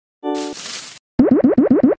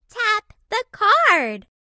card.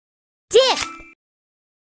 Dip.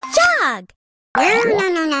 Jog.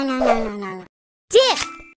 Dip.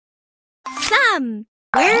 Some.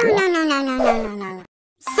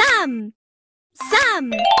 Some.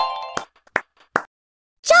 Some.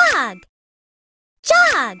 Jog.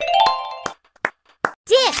 Jog.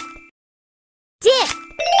 Dip. Dip.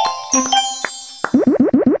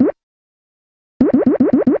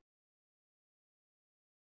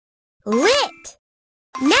 Lit.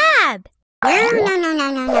 Nab.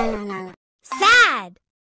 Sad.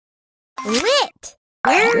 Lit.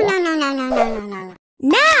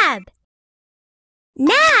 Nab.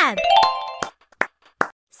 Nab.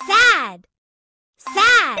 Sad.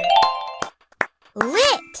 Sad.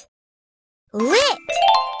 Lit. Lit.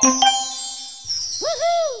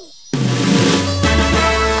 Woohoo!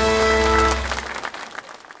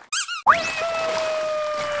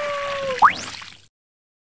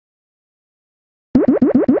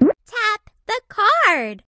 Tap the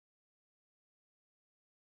card.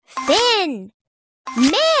 Thin.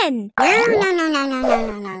 Min.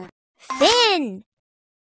 Thin.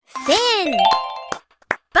 Thin.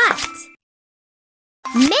 Butt.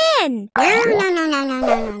 Min.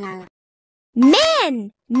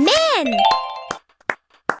 Min. Min.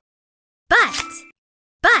 Butt.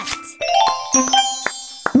 Butt.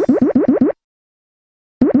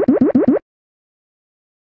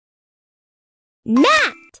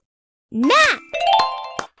 Gnat. Gnat.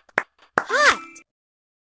 Hot.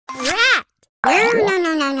 Rat.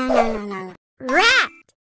 Rat.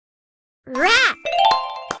 Rat.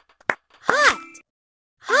 Hot.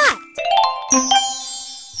 Hot.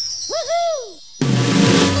 Woohoo!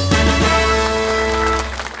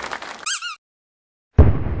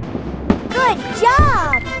 Good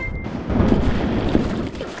job!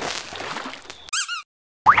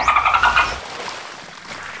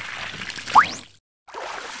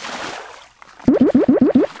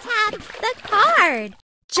 Tap the card.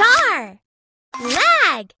 Jar.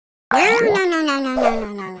 Lag.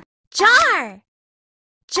 Jar.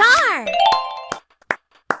 Jar.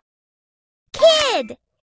 Kid.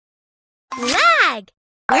 Lag.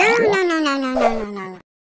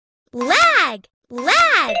 Lag.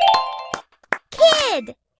 Lag.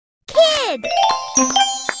 Kid. Kid.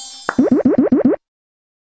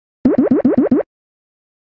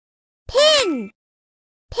 Pin.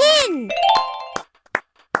 Pin.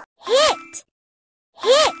 Hit.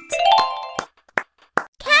 Hit.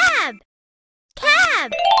 Cab.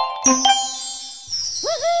 Cab.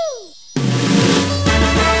 Woohoo!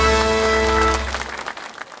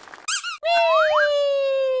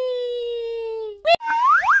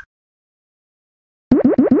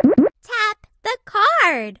 Tap the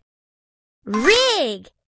card. Rig.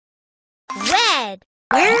 Wed.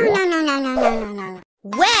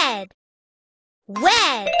 Wed.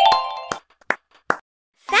 Wed.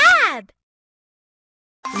 Fab.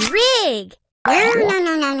 Rig.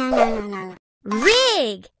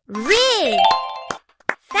 Rig. Rig.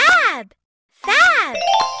 Fab. Fab.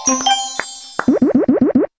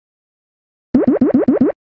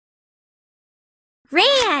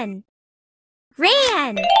 Ran.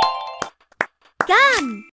 Ran.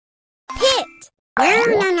 Gum. Pit.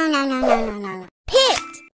 Pit.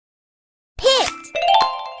 Pit.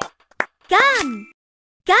 Gum.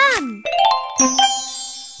 Gum.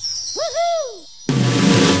 Woohoo!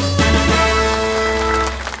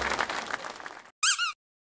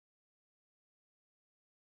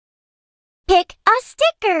 Pick a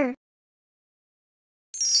sticker.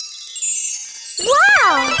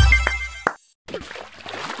 Wow!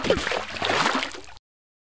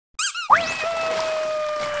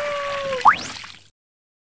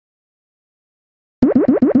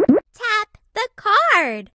 Tap the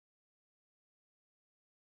card.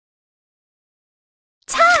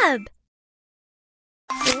 Tub.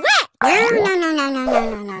 Wet.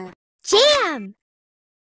 Jam.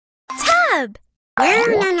 Tub.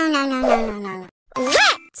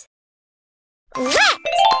 Wet. Wet.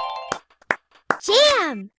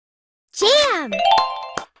 Jam. Jam.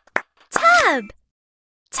 Tub.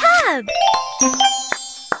 Tub.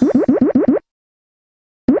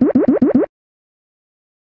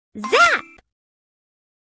 Zap.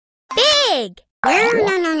 Big.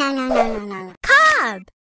 Cob.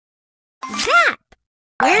 Zap.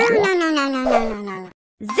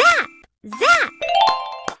 Zap. Zap.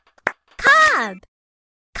 Cob.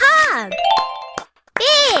 Cob.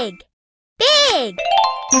 Big. Big.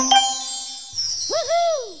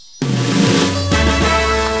 Woohoo!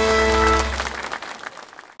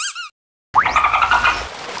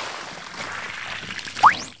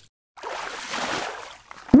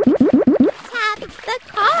 Tap the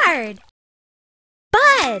card.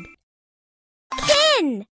 Bud. Kid.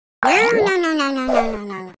 kin,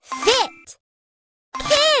 fit,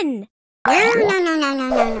 kin,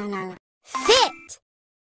 fit,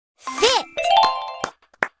 fit,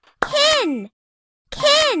 kin,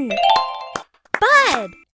 kin,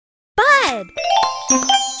 bud, bud.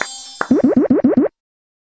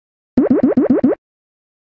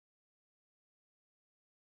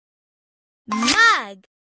 Mug,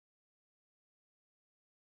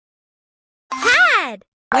 had,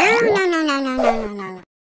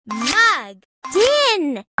 mug,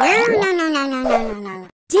 din,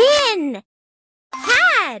 din,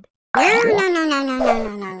 had, mug,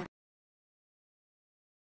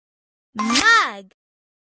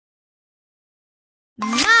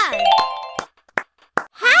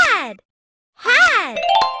 mug, had,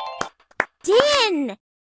 din,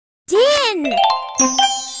 din.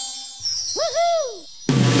 Woohoo!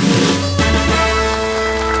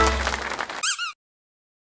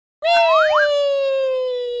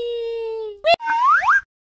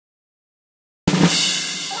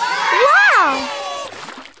 Wow!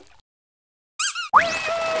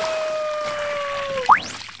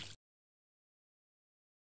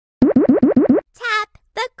 Tap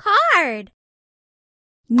the card.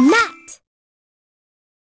 Nut,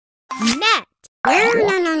 net,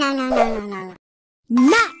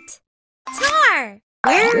 nut, tar,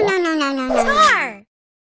 tar,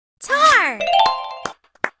 tar,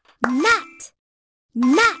 nut,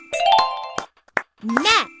 nut,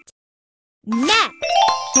 net, net.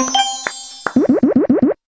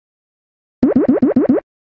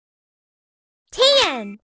 Tan,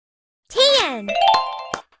 tan,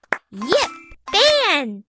 yip,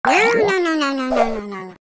 ban,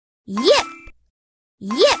 yip,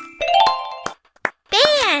 yip,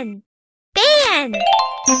 ban, ban.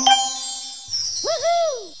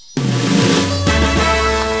 Woohoo!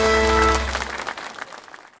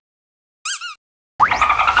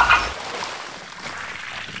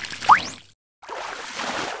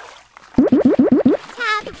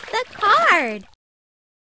 Tap the card.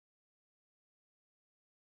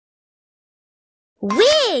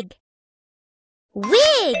 Wig,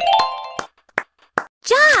 wig,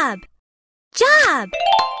 job, job,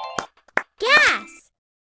 gas,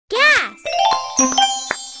 gas.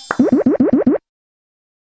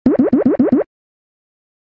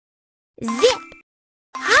 Zip,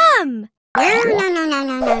 hum,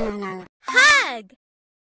 hug,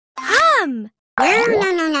 hum,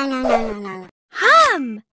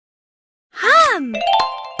 hum, hum,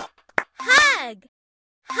 hug,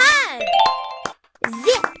 hug.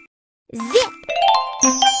 Zip, zip.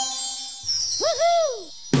 Woohoo!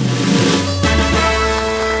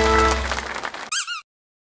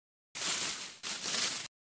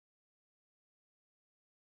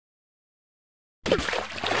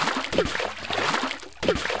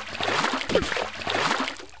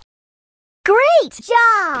 Great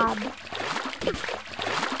job!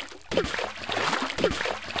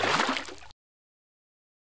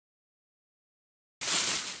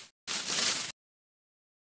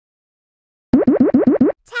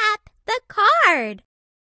 Tap the card.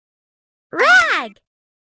 Rag,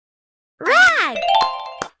 rag,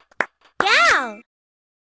 gal,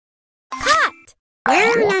 cut,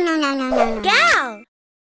 gal,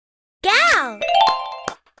 gal,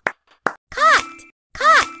 cut,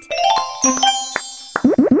 cut.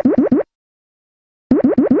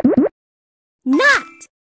 Nut,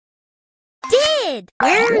 did,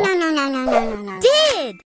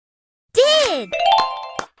 did,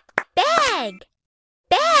 bag,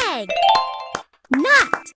 bag,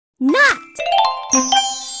 nut, nut.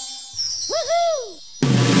 Woohoo!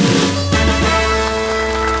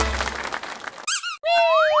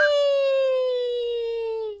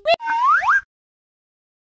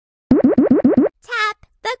 Tap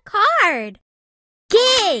the card.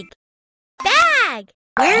 Gig, bag,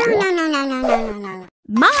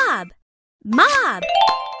 mob, mob,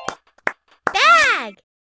 bag,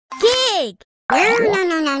 gig,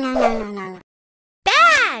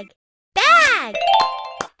 bag, bag,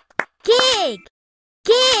 gig,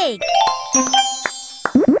 gig.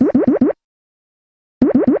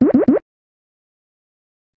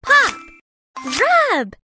 Pop, rub,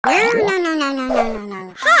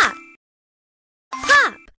 hop,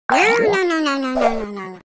 pop,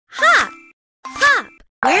 hop, pop.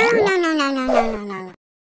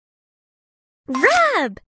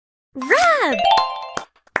 Rub, rub.